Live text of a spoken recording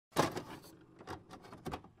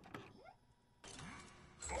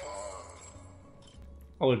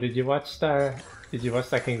Oh, did you watch that? Did you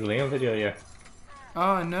watch that Kings of Leon video yet?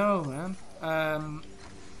 Oh no, man.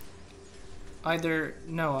 Either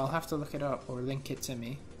no, I'll have to look it up or link it to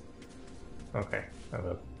me. Okay, I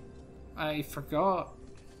will. I forgot.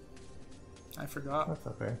 That's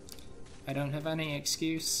okay. I don't have any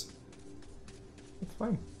excuse. It's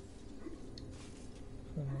fine.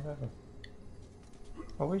 Whatever.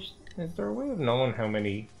 I wish. Is there a way of knowing how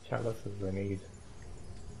many chalices I need?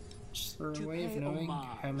 Is there a way of knowing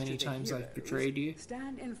how many times I've betrayed you?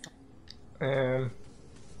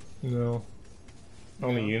 No.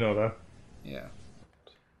 Only you know that. Yeah.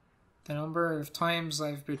 The number of times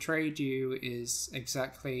I've betrayed you is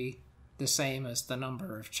exactly the same as the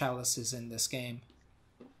number of chalices in this game.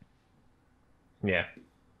 Yeah.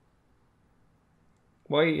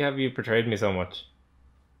 Why have you betrayed me so much?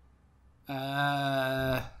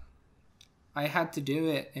 I had to do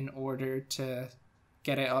it in order to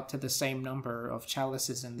get it up to the same number of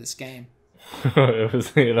chalices in this game.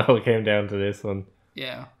 It all came down to this one.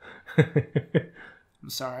 Yeah. I'm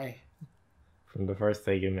sorry. From the first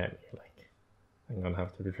day you met me, you're like, I'm gonna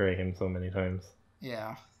have to betray him so many times.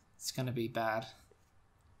 Yeah, it's gonna be bad.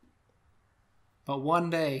 But one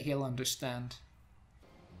day he'll understand.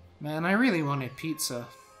 Man, I really wanted pizza.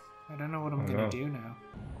 I don't know what I'm gonna do now.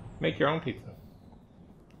 Make your own pizza.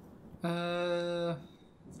 I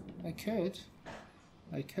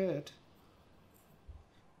could.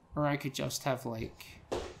 Or I could just have, like,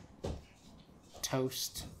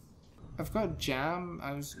 toast. I've got jam.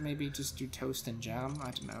 I was maybe just do toast and jam.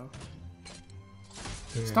 I don't know.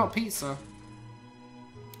 Yeah. It's not pizza.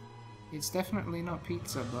 It's definitely not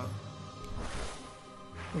pizza, but...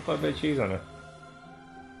 What about cheese on it?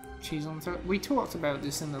 Cheese on toast? We talked about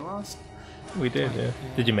this in the last... We did, yeah.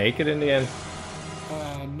 Did you make it in the end?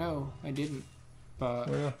 No, I didn't. But...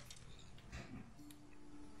 Oh, yeah.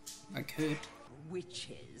 I could.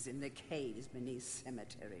 Witches in the caves beneath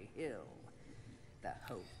Cemetery Hill. The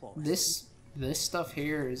whole forest. This stuff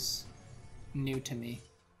here is new to me.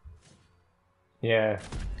 Yeah.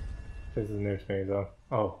 This is new to me as well.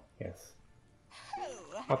 Oh, yes.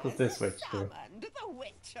 What does this witch do? The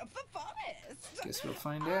witch of the forest. Guess we'll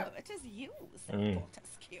find out. It is you, Sir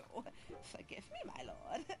Fortescue. Forgive me, my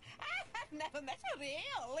lord. I have never met a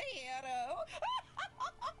real hero.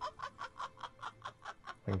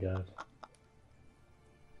 My God.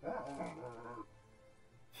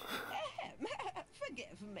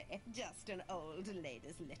 Forgive me, just an old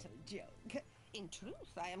lady's little joke. In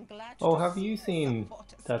truth, I am glad Oh, to have see you seen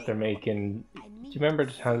Fortescue. that they're making... Do you remember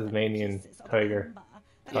the Tasmanian tiger?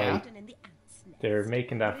 Yeah. They're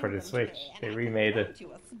making that for the Switch. They remade it.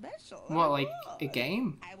 What, like a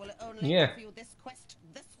game? Yeah.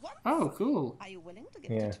 Oh, cool. Are you willing to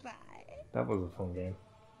give Yeah. it a try? That was a fun game.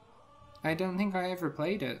 I don't think I ever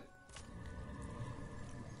played it.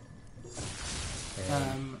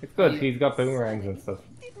 It's good. He's got boomerangs and stuff.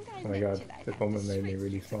 Oh my God, this woman made me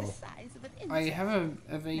really small. I have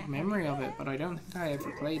a vague memory of it, but I don't think I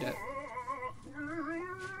ever played it.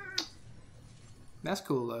 That's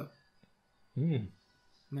cool though.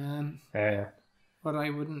 Man, what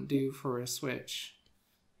I wouldn't do for a Switch.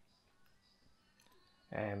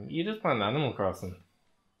 You just want Animal Crossing.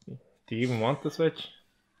 Do you even want the Switch?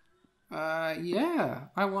 Yeah,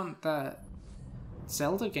 I want that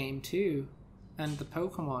Zelda game too, and the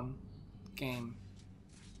Pokemon game,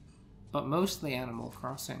 but mostly Animal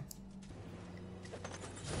Crossing.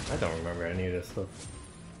 I don't remember any of this stuff.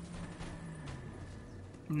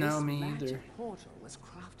 No, me either. This magic portal was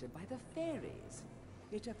crafted by the fairies.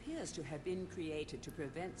 It appears to have been created to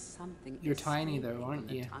prevent something. You're tiny though, aren't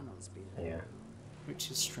you? Yeah.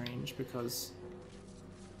 Which is strange because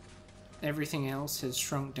everything else has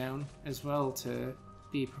shrunk down as well to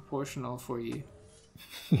be proportional for you.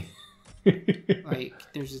 Like,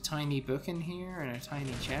 there's a tiny book in here and a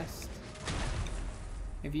tiny chest.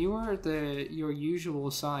 If you were your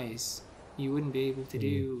usual size, you wouldn't be able to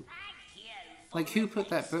do... Like, who put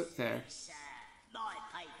that book there?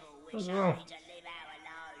 I don't know.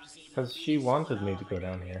 Because she wanted me to go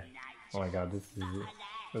down here. Oh my God, this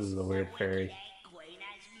is a weird fairy.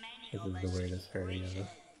 This is the weirdest fairy ever.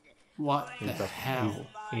 What the hell?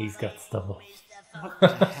 He's got stubble. What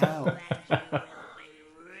the hell?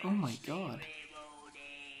 Oh my God.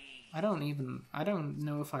 I don't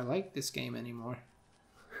know if I like this game anymore.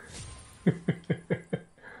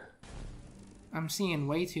 I'm seeing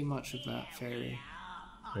way too much of that fairy.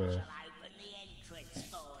 Yeah.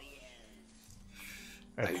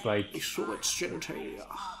 It's like... It's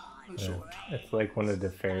like one of the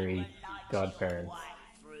fairy godparents.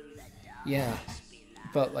 Yeah.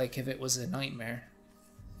 But like if it was a nightmare.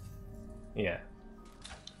 Yeah.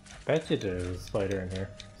 bet you there's a spider in here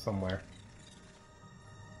somewhere.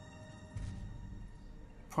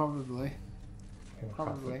 Probably.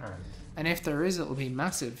 Probably. An ant. And if there is, it'll be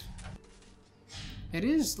massive. It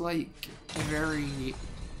is like a very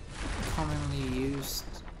commonly used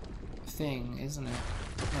thing, isn't it?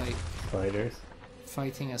 Like Spiders.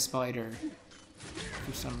 fighting a spider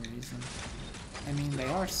for some reason. I mean, they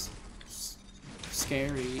are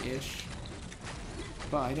scary-ish,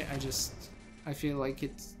 but I feel like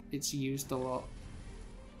it's used a lot.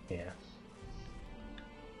 Yeah.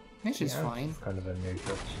 Which is fine. It's kind of a new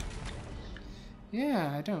touch.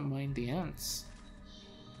 Yeah, I don't mind the ants.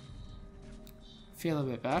 Feel a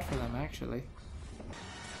bit bad for them, actually.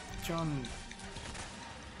 John,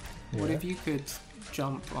 what Yeah. if you could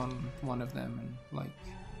jump on one of them and, like,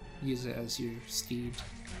 use it as your steed?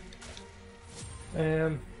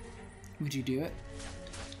 Would you do it?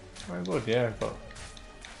 I would, yeah, but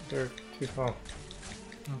they're too small.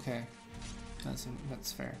 Okay, that's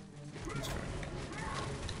fair. That's fair.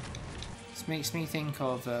 This makes me think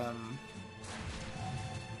of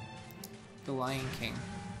The Lion King.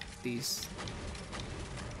 These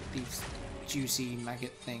juicy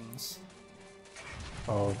maggot things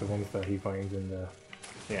Oh, the ones that he finds in the...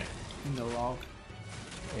 Yeah. in the log.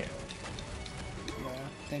 Yeah. Yeah,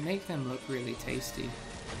 they make them look really tasty.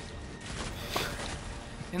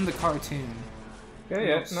 In the cartoon. Yeah,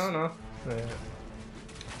 Yes. no.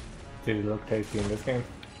 Did it look tasty in this game?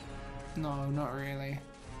 No, not really.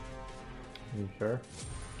 You sure?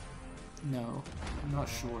 No, I'm not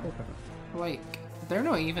sure. Okay. Like, they're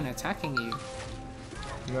not even attacking you.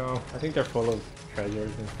 No, I think they're full of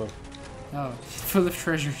treasures and stuff. Oh, full of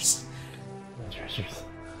treasures. Treasures.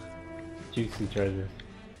 Juicy treasures.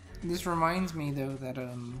 This reminds me though that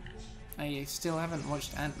I still haven't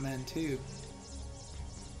watched Ant-Man 2.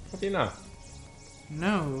 What do you know?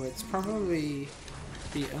 No, it's probably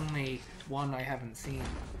the only one I haven't seen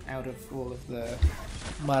out of all of the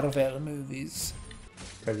Marvel movies.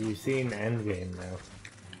 Have you seen Endgame now?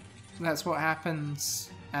 That's what happens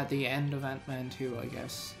at the end of Ant-Man 2, I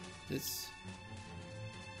guess.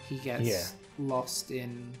 He gets lost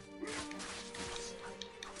in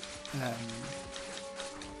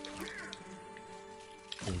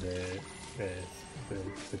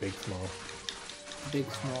The big small. Big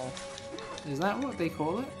Small. Is that what they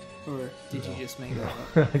call it? Or did you just make that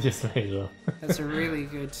up? I just made it up. That's a really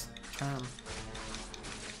good term.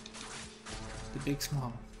 The Big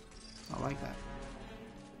Small. I like that.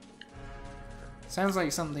 Sounds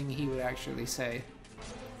like something he would actually say.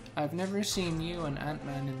 I've never seen you and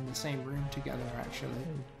Ant-Man in the same room together, actually.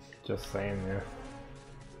 Just saying, yeah.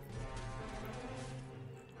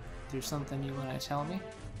 There's something you want to tell me?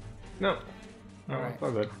 No. No, Alright. it's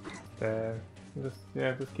all good.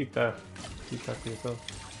 Just keep that to yourself.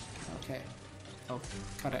 Okay. I'll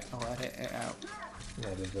cut it. I'll edit it out. Yeah,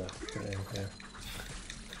 there's a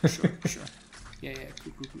yeah. Sure, sure. Yeah.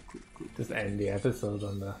 Cool. Just end the episode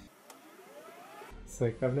on that. It's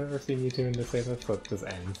like, I've never seen you two in the same episode, just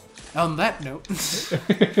ends. On that note.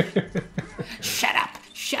 Shut up!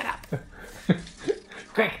 Shut up!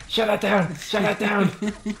 Quick, shut it down! Shut it down!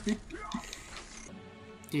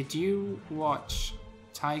 Did you watch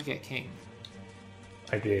Tiger King?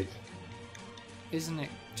 I did. Isn't it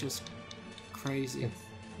just crazy?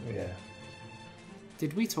 Yeah.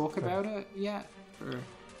 Did we talk about it yet? Or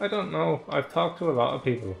I don't know. I've talked to a lot of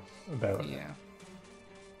people about it. yeah.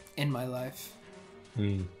 In my life.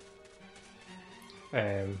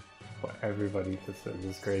 But everybody just says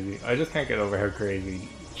it's crazy. I just can't get over how crazy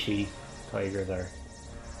cheap tigers are.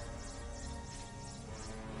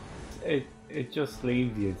 It just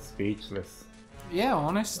leaves you speechless. Yeah,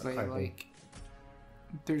 honestly, I like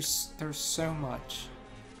there's so much.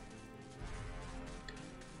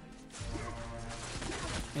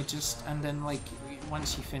 It just, and then like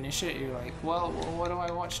once you finish it, you're like, well, what do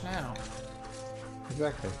I watch now?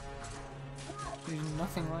 Exactly. There's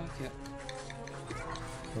nothing like it.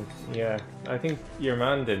 Yeah, I think your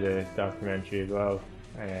man did a documentary as well,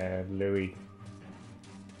 Louis.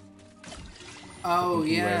 Oh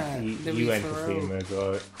He yeah, went, Louis you went to Theroux. see him as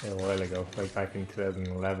well a while ago, like back in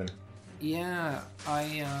 2011. Yeah,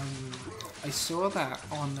 I saw that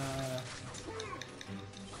on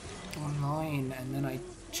online, and then I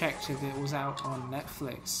checked if it was out on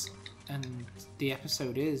Netflix, and the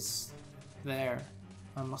episode is there.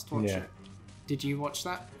 I must watch it. Did you watch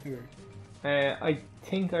that? Or? I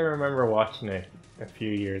think I remember watching it a few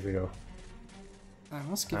years ago. I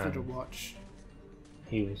must give it a watch.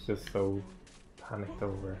 He was just so panicked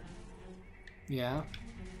over it. Yeah.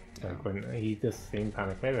 Like when he just seemed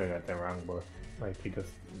panicked. Maybe I got that wrong, but like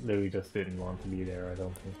Louis just didn't want to be there. I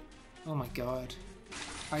don't think. Oh my god.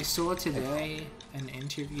 I saw today an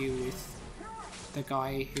interview with the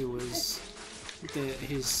guy who was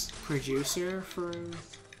his producer for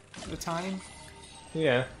a time.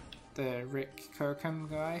 Yeah. The Rick Kirkham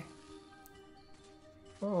guy.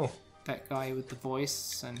 Oh. That guy with the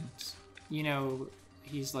voice, and you know,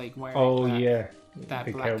 he's like wearing that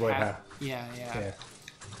the black cowboy hat. Yeah.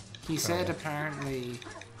 He said apparently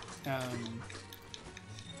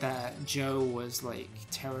that Joe was like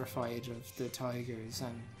terrified of the tigers,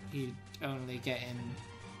 and he'd only get in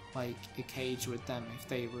like a cage with them if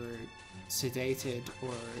they were sedated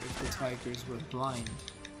or if the tigers were blind.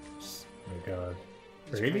 Oh my god.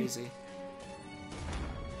 It's Really? crazy.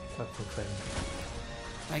 That's insane.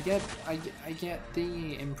 I get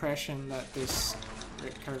the impression that this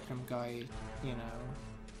Rick Kirkham guy, you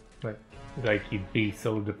know, Like he'd be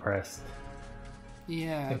so depressed.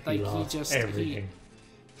 yeah, If like he lost just everything.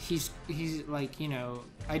 he's like, you know,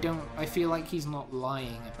 I feel like he's not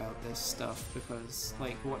lying about this stuff, because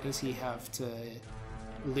like what does he have to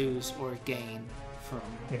lose or gain from,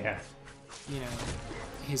 Yeah. you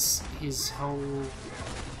know, his whole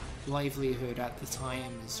livelihood at the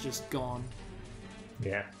time is just gone.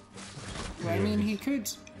 Yeah. Well, I mean, he could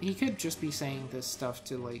just be saying this stuff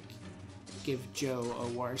to like give Joe a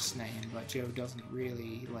worse name, but Joe doesn't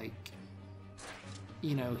really, like,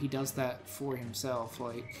 you know, he does that for himself,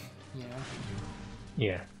 like, you know.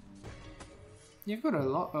 Yeah. You've got a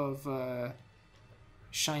lot of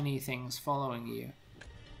shiny things following you.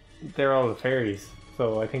 They're all the fairies.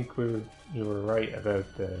 So I think you were right about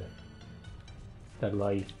the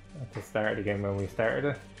light at the start of the game when we started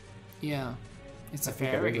it. Yeah, it's a I think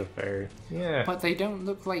it fairy. is a fairy. Yeah. But they don't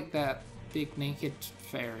look like that big naked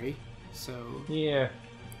fairy, so Yeah.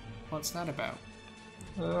 what's that about?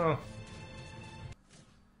 Oh.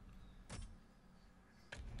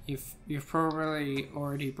 You've probably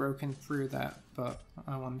already broken through that, but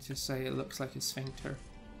I wanted to say it looks like a sphincter.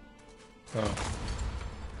 Oh.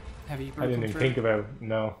 Have you I broken didn't even through? think about it.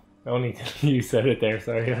 No. Only you said it there,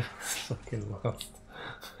 sorry. I was fucking lost.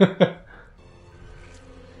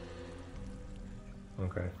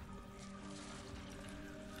 Okay.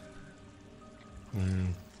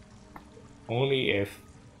 Only if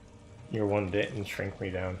your one didn't shrink me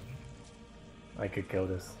down, I could kill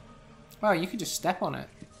this. Well, you could just step on it.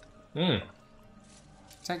 Hmm.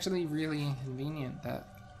 It's actually really inconvenient that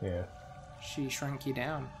Yeah. she shrank you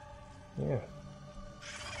down. Yeah.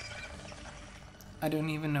 I don't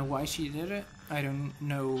even know why she did it. I don't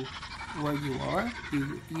know where you are.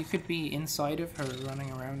 You could be inside of her,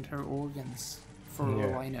 running around her organs, for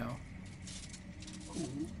all I know.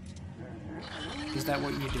 Is that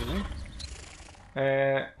what you're doing?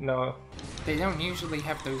 No. They don't usually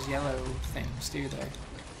have those yellow things, do they?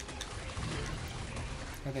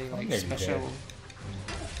 Are they like Maybe special?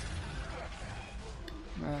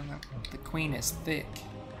 they. No, the queen is thick.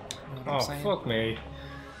 You know what Oh, I'm saying? fuck me.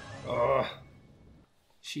 Oh.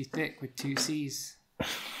 She's thick with 2 C's.